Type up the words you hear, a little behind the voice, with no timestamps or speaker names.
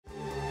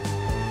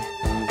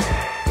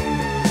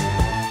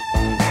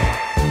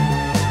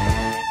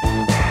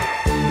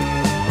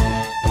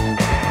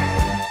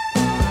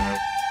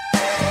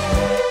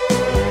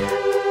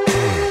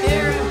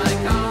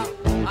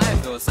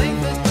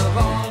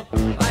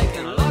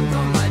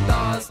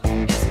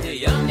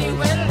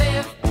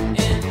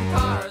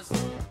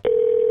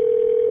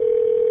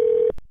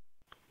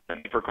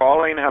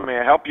Wayne. How may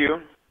I help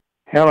you?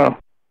 Hello.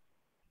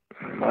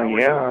 Well,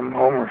 yeah, I'm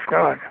Homer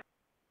Scott.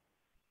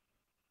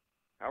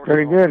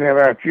 Pretty good. How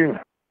about you?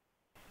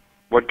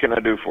 What can I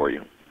do for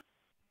you?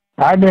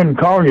 I didn't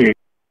call you.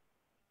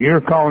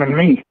 You're calling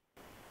me.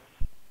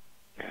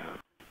 Yeah.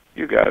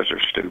 You guys are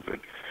stupid.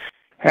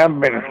 Haven't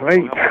been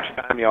asleep. How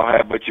much time y'all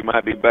have, but you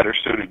might be better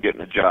suited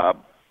getting a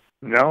job.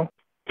 No?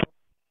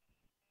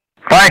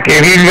 Frankie,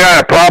 have you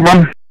got a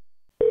problem?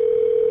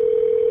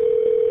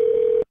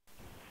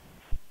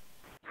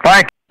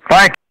 Frank.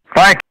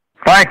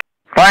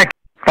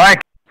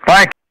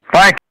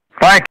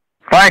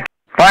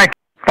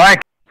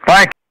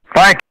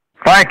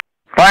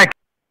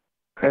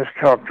 Let's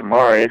talk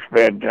tomorrow. It's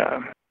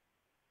bedtime.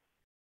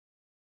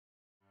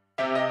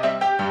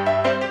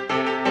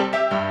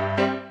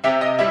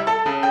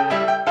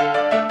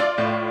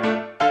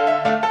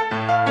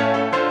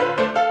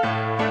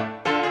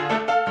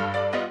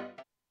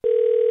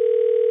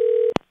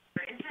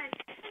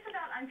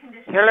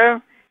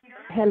 Hello?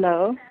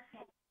 Hello.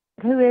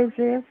 Who is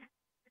this?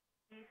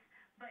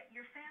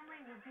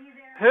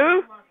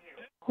 Who?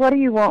 What do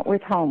you want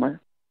with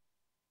Homer?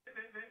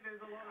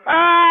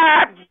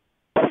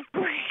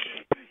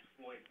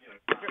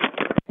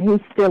 He's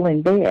still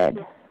in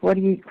bed. What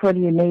do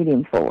you need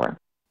him for?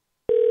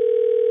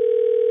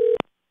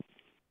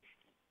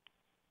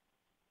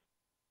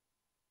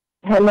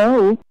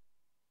 Hello?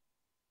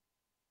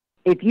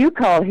 If you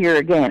call here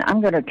again,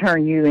 I'm going to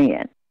turn you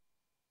in.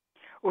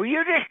 Well,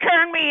 you just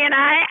turned me in.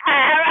 I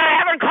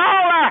haven't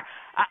called her.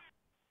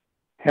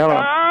 Hello.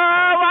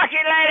 Oh, watch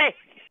it, lady.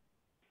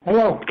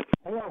 Hello.